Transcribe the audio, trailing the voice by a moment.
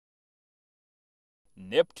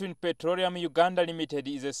Neptune Petroleum Uganda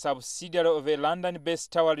Ltd is a subsidiary of a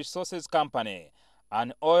London-based Tower Resources company,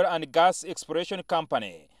 an oil and gas exploration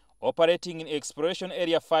company operating in Exploration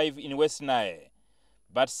Area 5 in West Nile.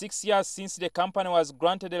 But 6 years since the company was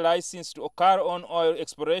granted a license to occur on oil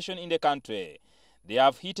exploration in the country, they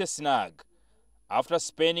have hit a snag. After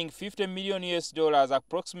spending $50 million,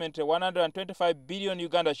 approximately 125 billion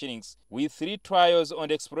Uganda shillings, with 3 trials on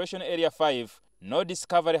the Exploration Area 5, no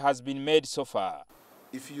discovery has been made so far.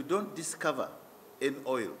 If you don't discover any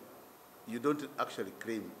oil, you don't actually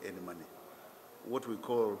claim any money, what we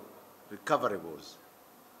call recoverables.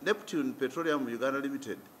 Neptune Petroleum Uganda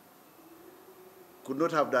Ltd could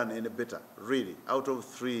not have done any better, really, out of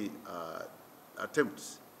 3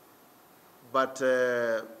 attempts. But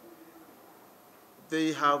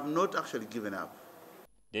they have not actually given up.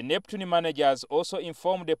 The Neptune managers also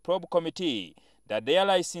informed the probe committee that their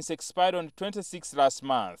license expired on the 26th last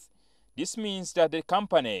month. This means that the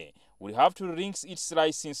company will have to rinse its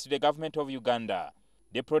license to the government of Uganda.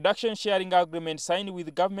 The production sharing agreement signed with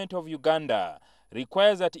the government of Uganda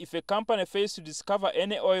requires that if a company fails to discover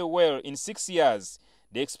any oil well in 6 years,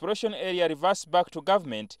 the exploration area reverts back to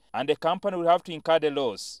government and the company will have to incur the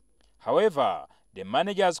loss. However, the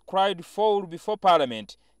managers cried foul before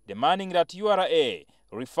Parliament, demanding that URA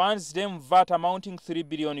refunds them VAT amounting 3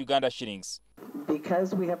 billion Uganda shillings.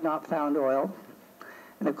 Because we have not found oil,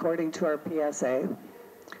 and according to our PSA,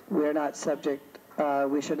 we are not subject,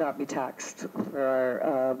 we should not be taxed for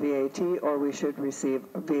our VAT, or we should receive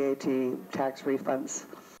VAT tax refunds.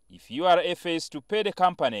 If URA fails to pay the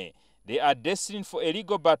company, they are destined for a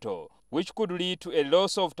legal battle, which could lead to a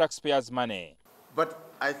loss of taxpayers' money.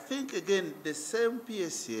 But I think, again, the same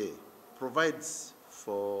PSA provides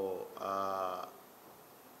for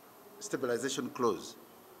stabilization clause,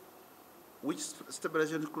 which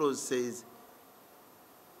stabilization clause says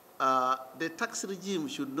the tax regime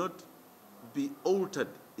should not be altered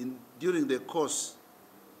during the course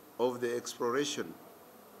of the exploration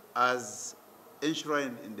as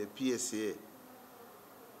enshrined in the PSA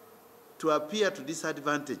to appear to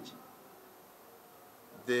disadvantage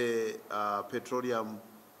the petroleum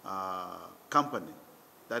company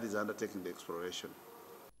that is undertaking the exploration.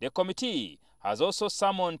 The committee has also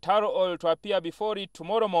summoned Taro Oil to appear before it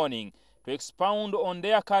tomorrow morning to expound on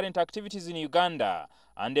their current activities in Uganda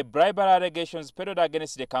and the bribery allegations peddled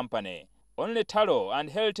against the company. Only Taro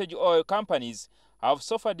and Heritage Oil companies have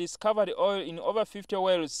so far discovered oil in over 50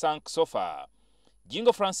 wells sunk so far.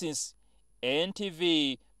 Jingo Francis,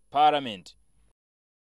 NTV, Parliament.